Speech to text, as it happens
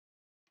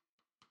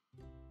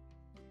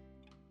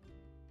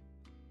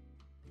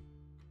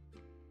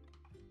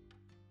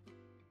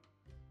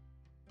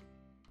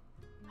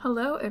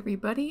Hello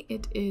everybody,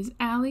 it is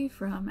Allie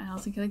from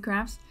Alice and Kelly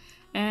Crafts,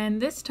 and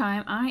this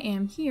time I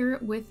am here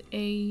with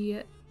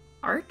a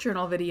art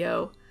journal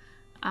video.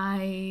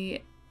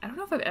 I don't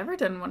know if I've ever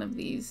done one of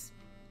these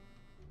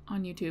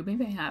on YouTube.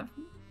 Maybe I have.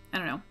 I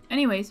don't know.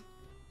 Anyways,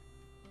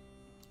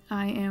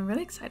 I am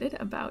really excited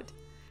about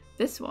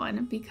this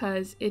one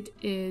because it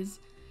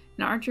is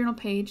an art journal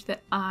page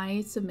that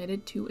I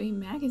submitted to a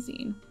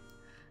magazine.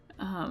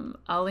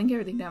 I'll link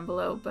everything down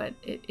below, but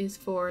it is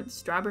for the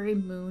Strawberry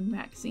Moon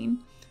magazine.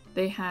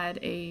 They had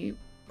a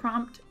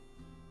prompt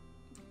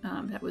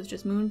that was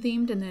just moon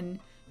themed, and then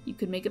you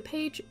could make a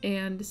page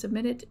and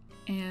submit it,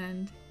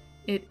 and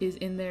it is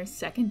in their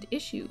second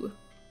issue.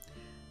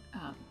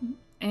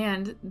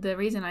 And the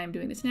reason I'm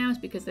doing this now is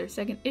because their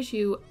second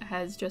issue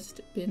has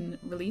just been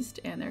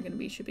released and they're going to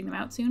be shipping them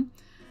out soon.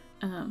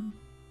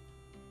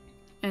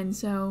 And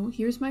so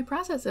here's my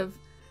process of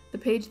the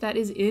page that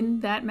is in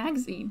that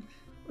magazine,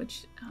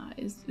 which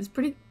is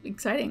pretty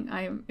exciting.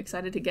 I'm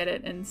excited to get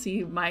it and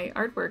see my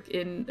artwork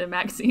in the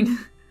magazine,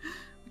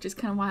 which is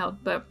kind of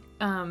wild. But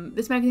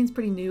this magazine's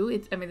pretty new.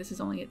 I mean, this is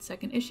only its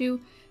second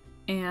issue,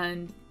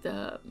 and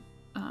the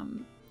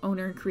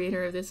owner and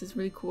creator of this is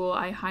really cool.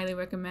 I highly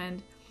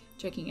recommend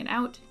checking it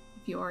out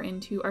if you are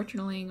into art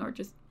journaling or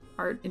just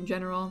art in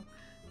general.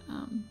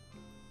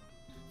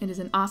 It is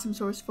an awesome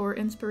source for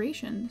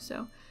inspiration,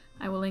 so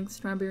I will link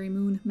Strawberry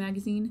Moon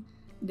magazine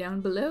down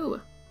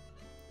below.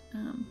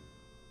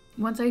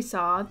 Once I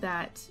saw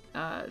that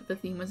the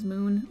theme was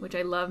moon, which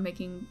I love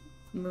making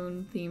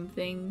moon themed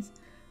things,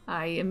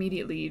 I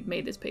immediately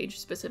made this page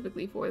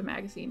specifically for the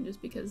magazine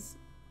just because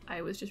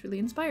I was just really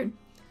inspired.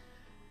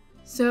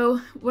 So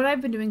what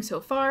I've been doing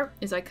so far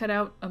is I cut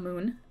out a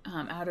moon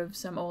out of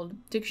some old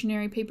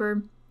dictionary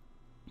paper,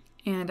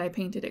 and I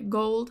painted it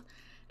gold.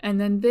 And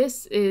then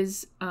this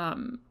is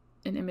an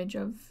image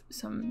of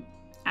some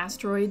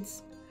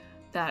asteroids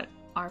that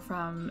are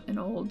from an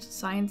old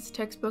science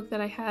textbook that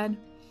I had.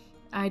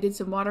 I did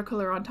some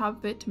watercolor on top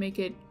of it to make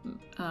it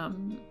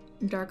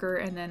darker,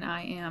 and then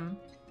I am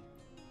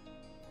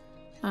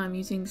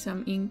using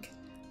some ink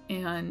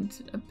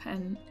and a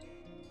pen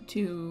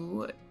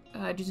to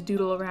just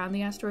doodle around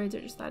the asteroids. I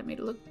just thought it made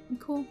it look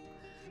cool.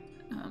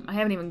 I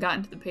haven't even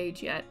gotten to the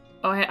page yet.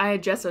 Oh, I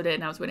had gessoed it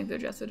and I was waiting for the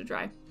gesso to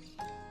dry.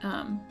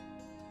 And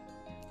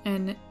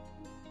then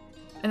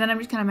I'm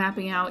just kind of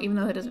mapping out, even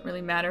though it doesn't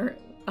really matter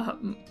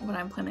what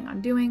I'm planning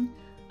on doing.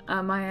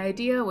 My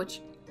idea,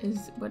 which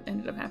is what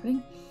ended up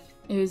happening,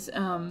 is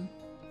to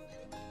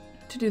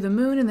do the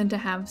moon and then to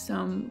have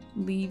some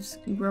leaves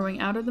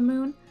growing out of the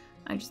moon.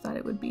 I just thought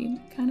it would be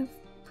kind of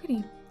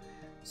pretty.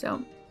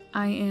 So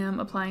I am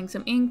applying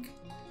some ink.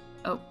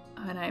 Oh,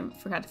 and I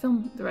forgot to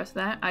film the rest of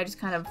that. I just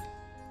kind of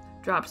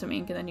dropped some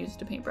ink and then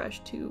used a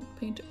paintbrush to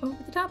paint over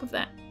the top of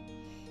that.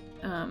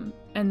 And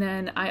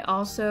then I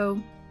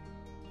also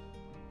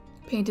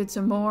painted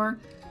some more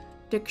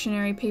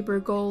dictionary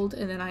paper gold,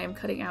 and then I am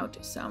cutting out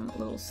some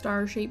little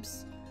star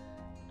shapes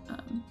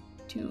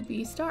to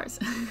be stars.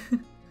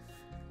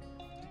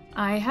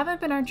 I haven't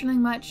been art journaling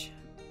much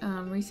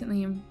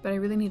recently, but I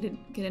really need to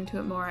get into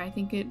it more. I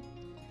think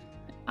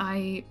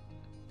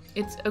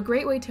it's a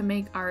great way to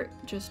make art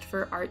just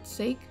for art's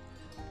sake,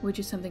 which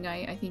is something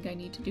I think I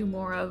need to do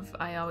more of.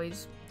 I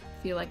always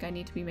feel like I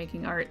need to be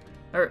making art,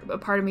 or a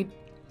part of me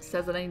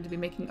says that I need to be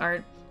making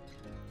art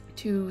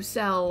to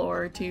sell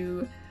or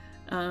to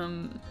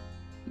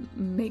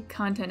make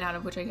content out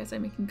of, which I guess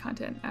I'm making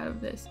content out of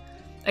this.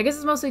 I guess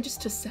it's mostly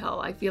just to sell.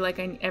 I feel like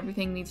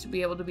everything needs to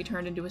be able to be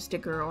turned into a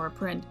sticker or a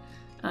print.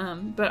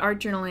 But art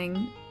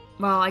journaling,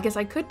 well, I guess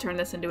I could turn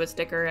this into a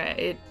sticker.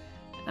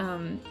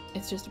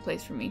 It's just a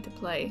place for me to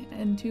play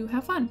and to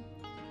have fun.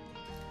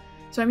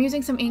 So I'm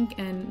using some ink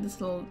and this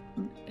little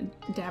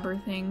dabber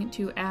thing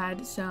to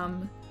add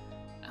some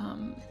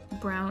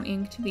brown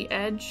ink to the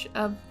edge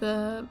of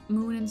the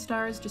moon and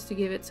stars, just to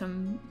give it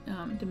some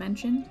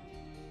dimension.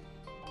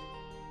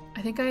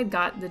 I think I had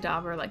got the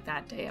dauber like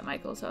that day at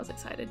Michael's, so I was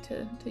excited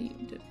to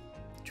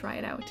try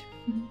it out.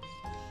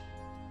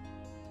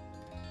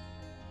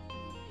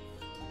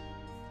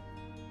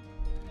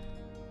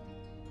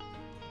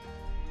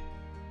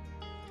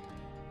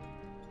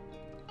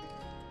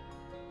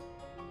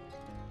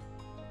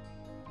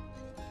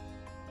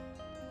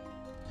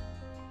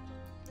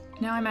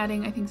 Now I'm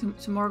adding, I think,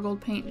 some more gold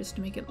paint just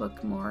to make it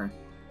look more,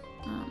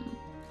 I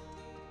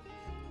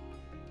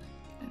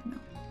don't know,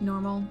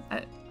 normal.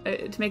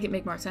 To make it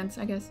make more sense,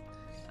 I guess,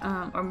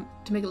 or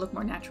to make it look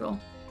more natural.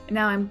 And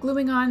now I'm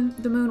gluing on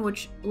the moon,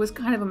 which was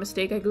kind of a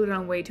mistake. I glued it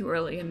on way too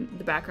early in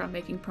the background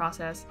making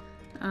process,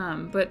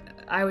 but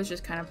I was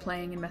just kind of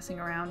playing and messing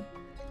around.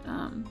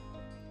 Oh,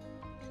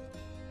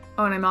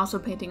 and I'm also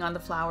painting on the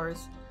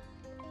flowers,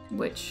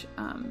 which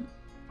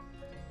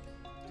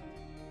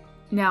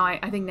now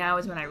I think now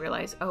is when I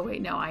realize, oh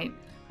wait, no, I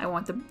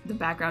want the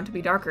background to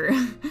be darker.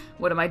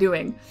 What am I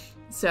doing?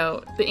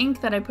 So the ink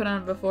that I put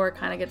on before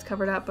kind of gets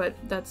covered up, but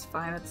that's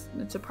fine.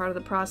 It's a part of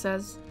the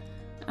process.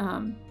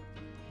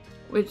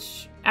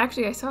 Which,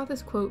 actually, I saw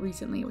this quote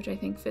recently, which I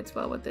think fits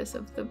well with this,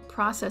 of the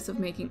process of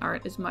making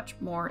art is much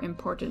more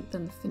important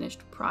than the finished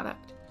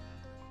product.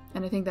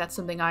 And I think that's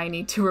something I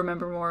need to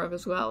remember more of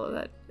as well,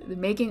 that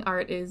making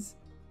art is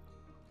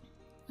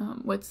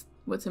what's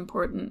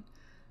important,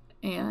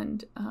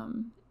 and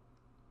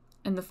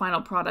the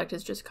final product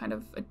is just kind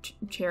of a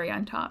cherry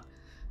on top.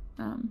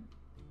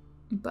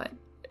 But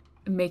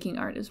making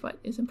art is what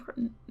is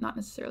important, not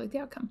necessarily the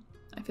outcome.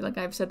 I feel like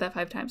I've said that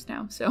 5 times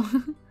now, so.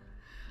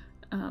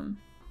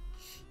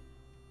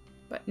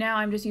 But now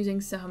I'm just using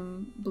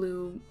some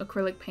blue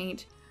acrylic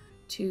paint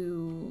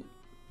to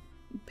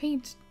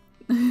paint.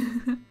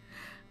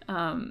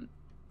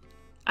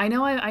 I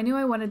knew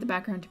I wanted the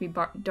background to be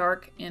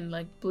dark and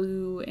like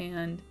blue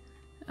and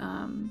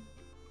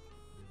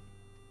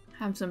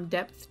have some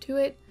depth to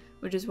it,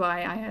 which is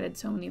why I added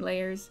so many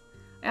layers.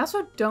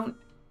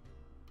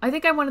 I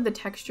think I wanted the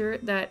texture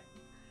that,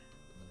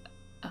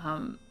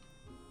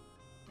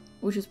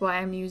 which is why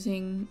I'm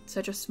using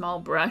such a small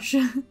brush,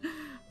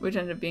 which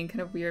ended up being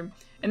kind of weird.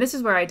 And this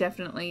is where I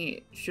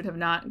definitely should have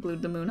not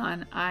glued the moon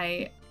on.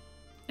 I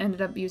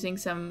ended up using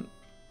some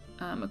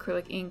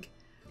acrylic ink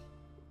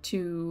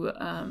to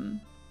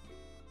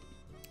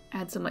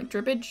add some like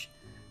drippage,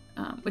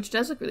 which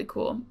does look really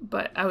cool,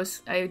 but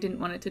I didn't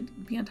want it to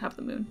be on top of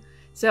the moon.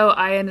 So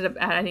I ended up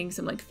adding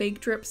some like fake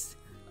drips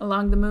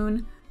along the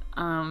moon,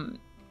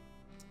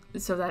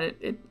 so that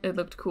it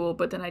looked cool,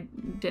 but then I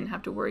didn't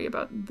have to worry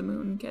about the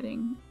moon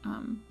getting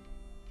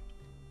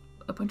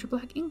a bunch of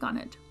black ink on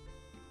it.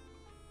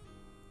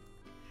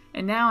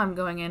 And now I'm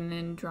going in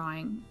and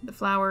drawing the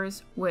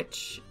flowers,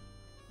 which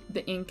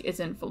the ink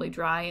isn't fully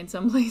dry in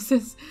some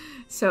places,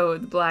 so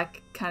the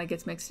black kind of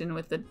gets mixed in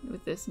with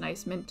this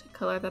nice mint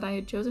color that I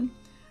had chosen.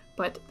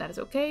 But that is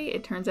okay.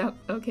 It turns out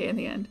okay in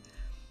the end.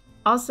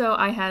 Also,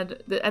 I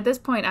had at this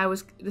point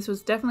this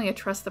was definitely a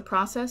trust the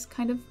process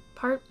kind of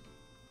part,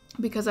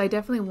 because I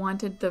definitely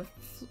wanted the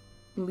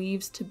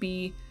leaves to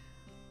be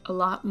a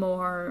lot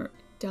more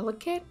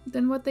delicate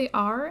than what they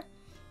are.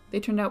 They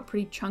turned out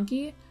pretty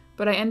chunky,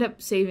 but I end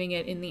up saving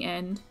it in the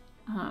end.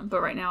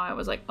 But right now I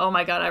was like, oh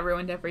my god, I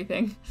ruined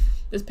everything.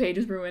 This page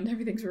is ruined,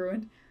 everything's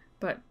ruined.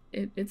 But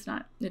it's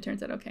not. It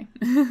turns out okay.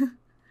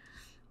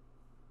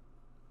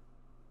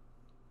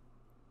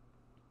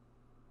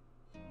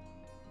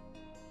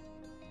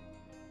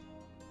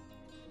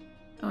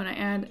 Oh, and I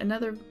add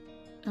another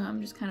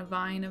just kind of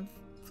vine of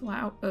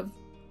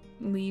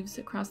leaves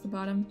across the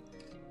bottom.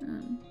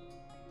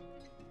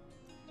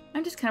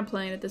 I'm just kind of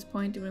playing at this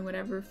point, doing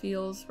whatever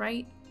feels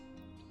right.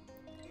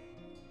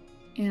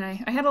 And I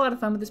had a lot of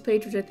fun with this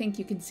page, which I think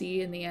you can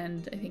see in the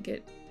end. I think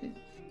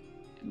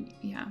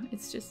yeah,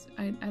 it's just,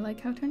 I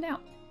like how it turned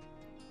out.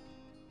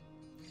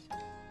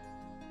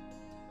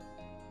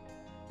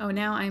 Oh,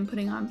 now I'm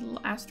putting on the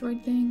little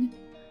asteroid thing.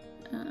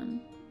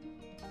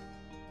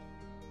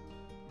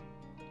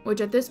 Which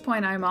at this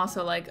point I'm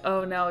also like,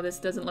 oh no, this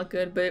doesn't look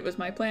good, but it was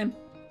my plan.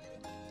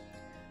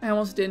 I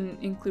almost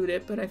didn't include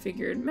it, but I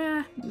figured,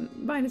 meh,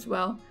 might as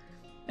well.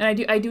 And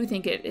I do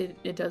think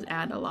it does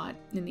add a lot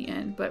in the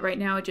end, but right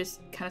now it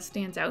just kind of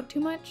stands out too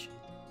much.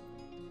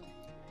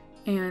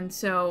 And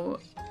so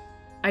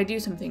I do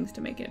some things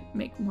to make it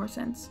make more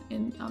sense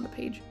on the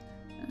page.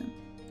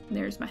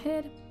 There's my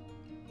head.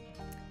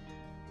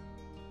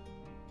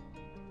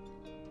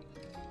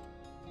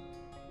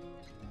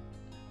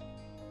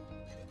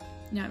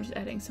 Now I'm just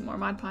adding some more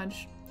Mod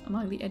Podge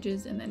along the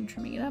edges and then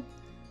trimming it up.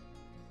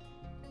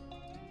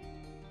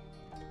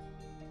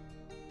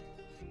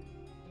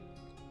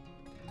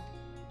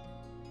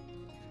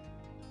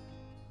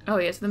 Oh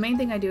yeah, so the main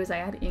thing I do is I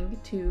add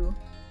ink to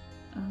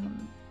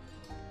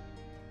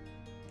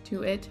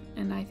it,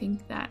 and I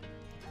think that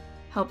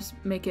helps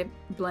make it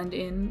blend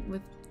in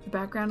with the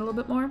background a little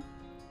bit more,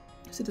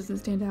 so it doesn't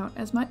stand out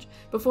as much.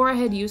 Before I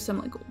had used some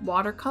like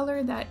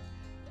watercolor that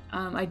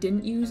I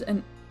didn't use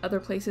in other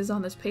places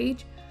on this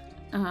page,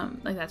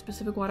 like that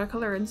specific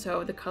watercolor, and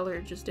so the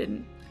color just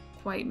didn't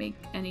quite make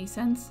any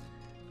sense.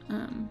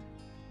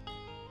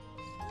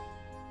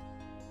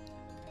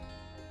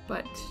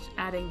 But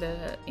adding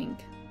the ink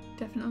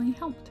definitely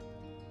helped.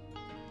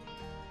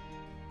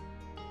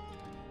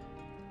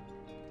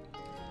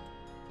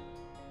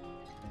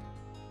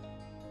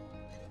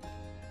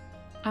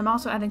 I'm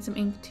also adding some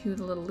ink to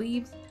the little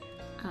leaves.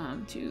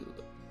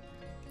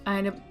 I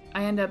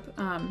end up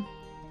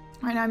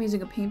right now I'm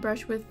using a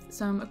paintbrush with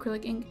some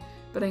acrylic ink,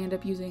 but I end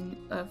up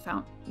using a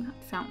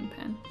fountain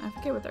pen. I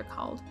forget what they're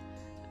called.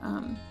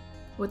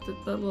 With the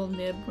little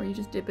nib where you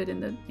just dip it in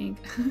the ink.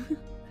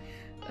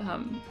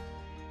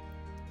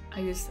 I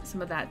used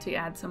some of that to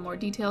add some more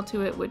detail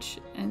to it, which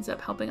ends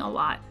up helping a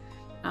lot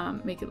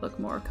make it look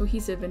more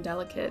cohesive and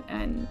delicate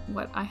and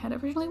what I had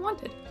originally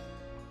wanted.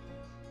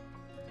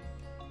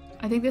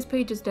 I think this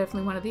page is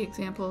definitely one of the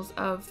examples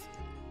of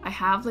I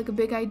have like a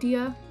big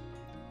idea,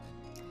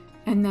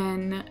 and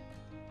then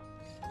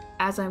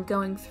as I'm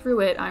going through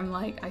it, I'm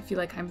like, I feel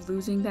like I'm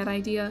losing that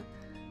idea.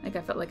 Like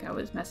I felt like I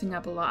was messing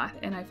up a lot,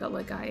 and I felt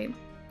like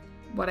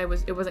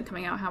it wasn't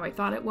coming out how I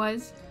thought it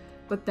was.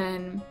 But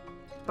then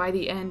by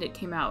the end, it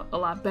came out a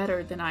lot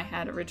better than I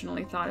had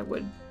originally thought it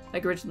would.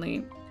 Like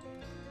originally,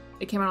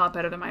 it came out a lot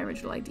better than my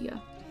original idea.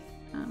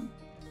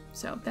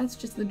 So that's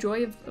just the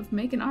joy of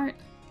making art.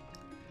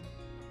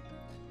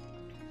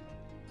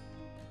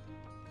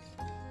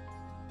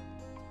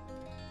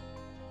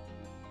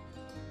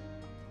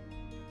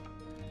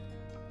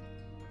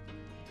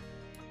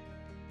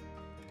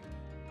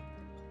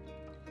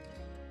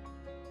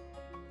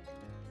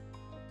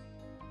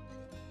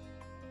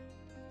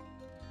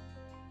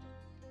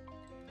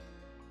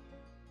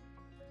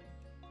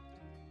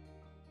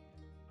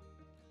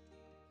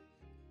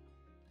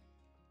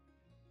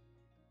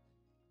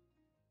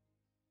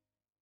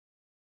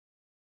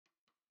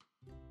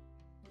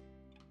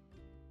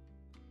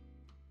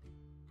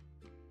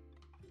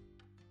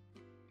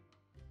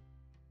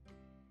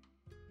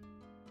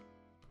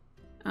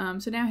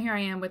 So now here I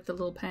am with the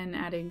little pen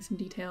adding some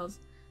details,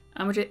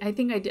 which I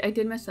think I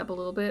did mess up a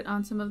little bit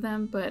on some of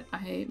them, but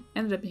I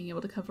ended up being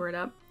able to cover it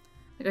up.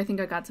 Like, I think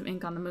I got some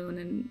ink on the moon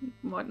and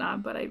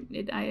whatnot, but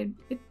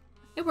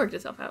it worked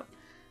itself out.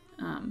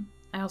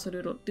 I also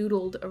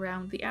doodled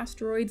around the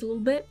asteroids a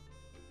little bit,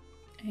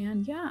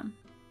 and yeah.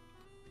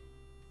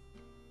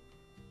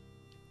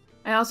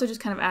 I also just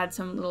kind of add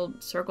some little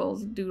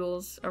circles,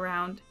 doodles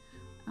around,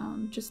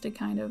 just to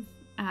kind of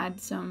add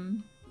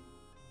some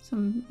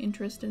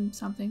interest in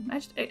something. I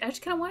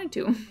just kind of wanted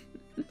to.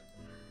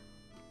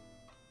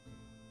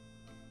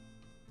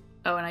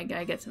 Oh, and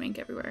I get some ink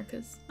everywhere,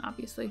 because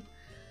obviously.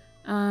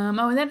 Oh,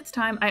 and then it's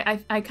time.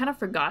 I kind of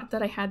forgot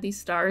that I had these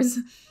stars,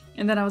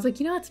 and then I was like,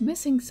 you know, it's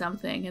missing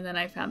something, and then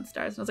I found the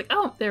stars, and I was like,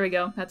 oh, there we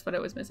go. That's what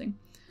it was missing.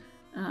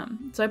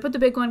 So I put the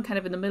big one kind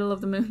of in the middle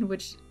of the moon,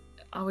 which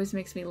always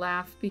makes me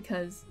laugh,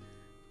 because,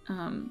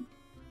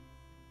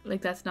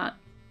 like, that's not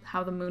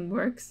how the moon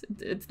works.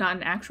 It's not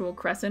an actual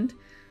crescent.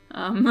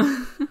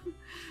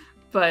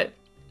 But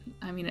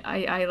I mean,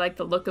 I like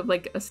the look of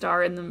like a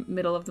star in the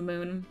middle of the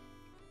moon,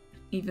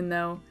 even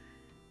though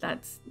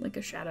that's like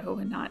a shadow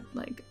and not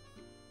like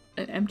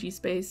an empty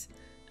space.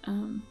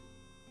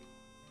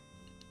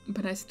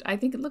 But I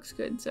think it looks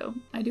good, so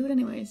I do it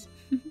anyways.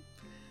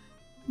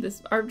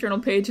 This art journal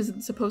page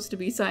isn't supposed to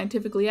be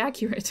scientifically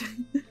accurate.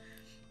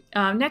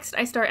 Next,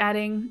 I start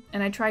adding,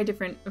 and I try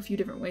a few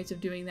different ways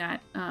of doing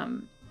that.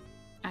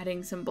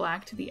 Adding some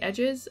black to the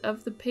edges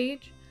of the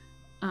page.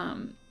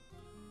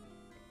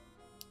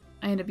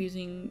 I end up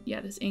using, yeah,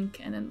 this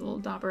ink and then the little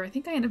dauber. I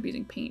think I end up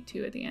using paint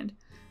too at the end,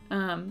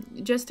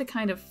 just to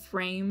kind of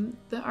frame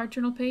the art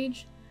journal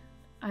page.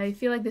 I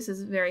feel like this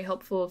is very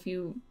helpful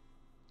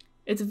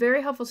it's a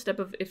very helpful step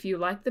if you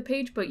like the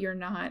page, but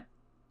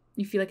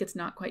you feel like it's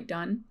not quite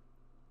done.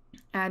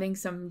 Adding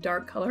some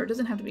dark color, it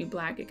doesn't have to be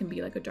black, it can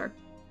be like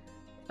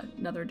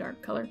another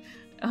dark color,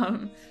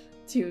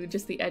 to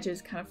just the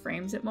edges kind of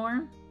frames it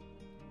more,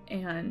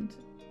 and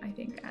I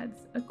think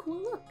adds a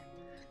cool look.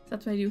 So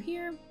that's what I do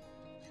here.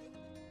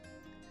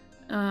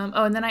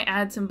 Oh, and then I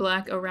add some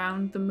black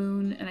around the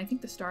moon, and I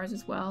think the stars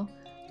as well,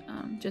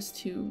 just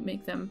to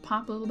make them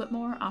pop a little bit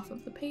more off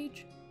of the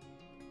page.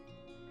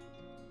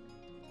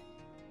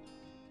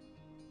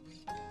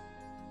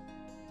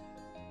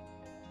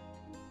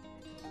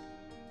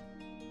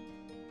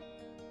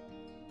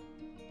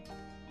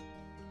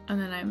 And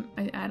then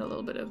I add a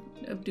little bit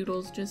of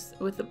doodles just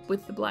with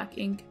the black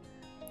ink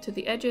to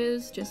the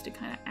edges, just to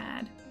kind of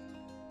add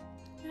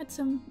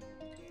some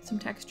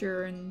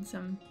texture and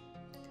some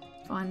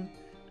fun.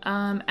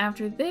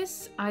 After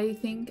this, I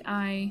think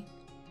oh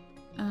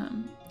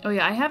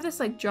yeah, I have this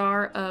like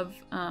jar of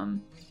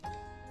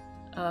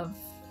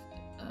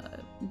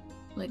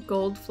like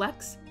gold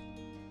flecks.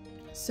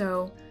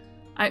 So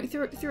I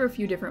through a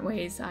few different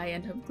ways, I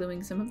end up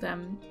gluing some of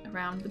them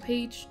around the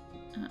page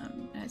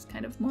as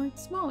kind of more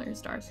smaller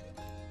stars.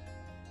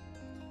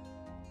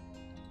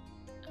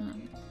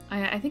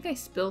 I think I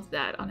spilled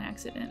that on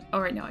accident. Oh,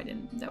 right, no, I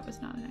didn't. That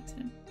was not an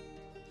accident.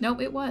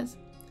 Nope, it was.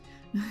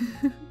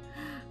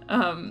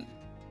 I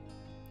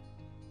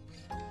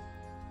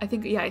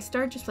think, yeah, I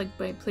start just like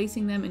by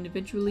placing them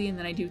individually, and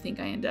then I do think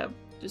I end up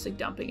just like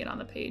dumping it on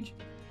the page,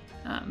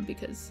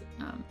 because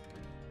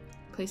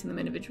placing them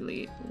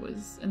individually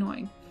was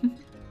annoying.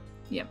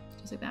 Yep,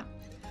 just like that.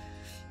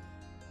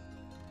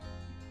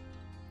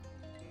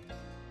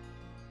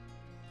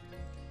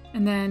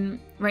 And then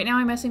right now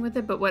I'm messing with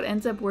it, but what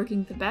ends up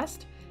working the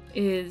best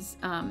is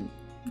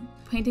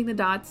painting the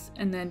dots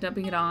and then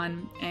dumping it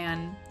on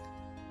and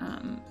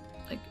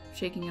like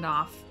shaking it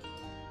off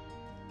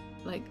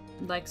like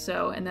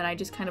so, and then I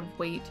just kind of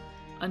wait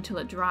until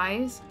it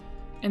dries,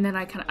 and then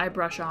I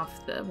brush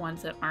off the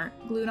ones that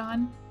aren't glued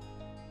on.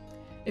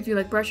 If you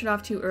like brush it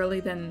off too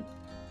early, then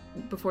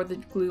before the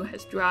glue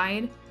has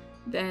dried,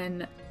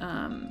 then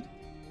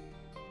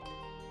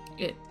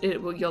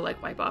you'll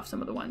like wipe off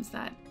some of the ones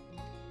that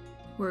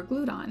were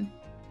glued on.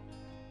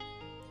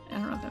 I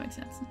don't know if that makes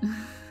sense.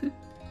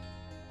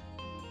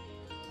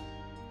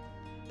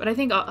 But I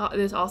think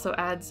this also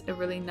adds a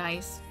really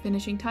nice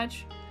finishing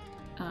touch.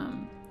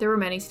 There were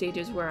many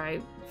stages where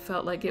I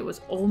felt like it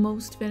was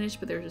almost finished,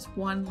 but there was just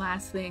one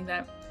last thing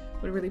that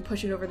would really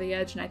push it over the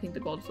edge, and I think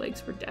the gold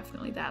flakes were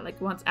definitely that. Like,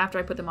 once after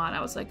I put them on,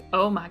 I was like,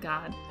 oh my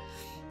god.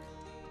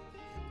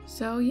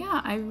 So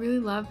yeah, I really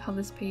love how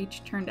this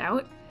page turned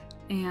out,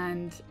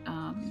 and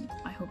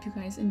I hope you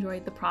guys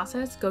enjoyed the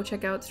process. Go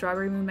check out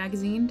Strawberry Moon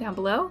magazine down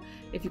below.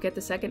 If you get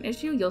the second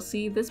issue, you'll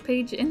see this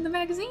page in the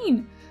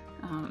magazine.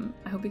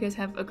 I hope you guys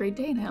have a great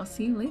day, and I'll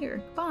see you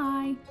later.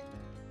 Bye!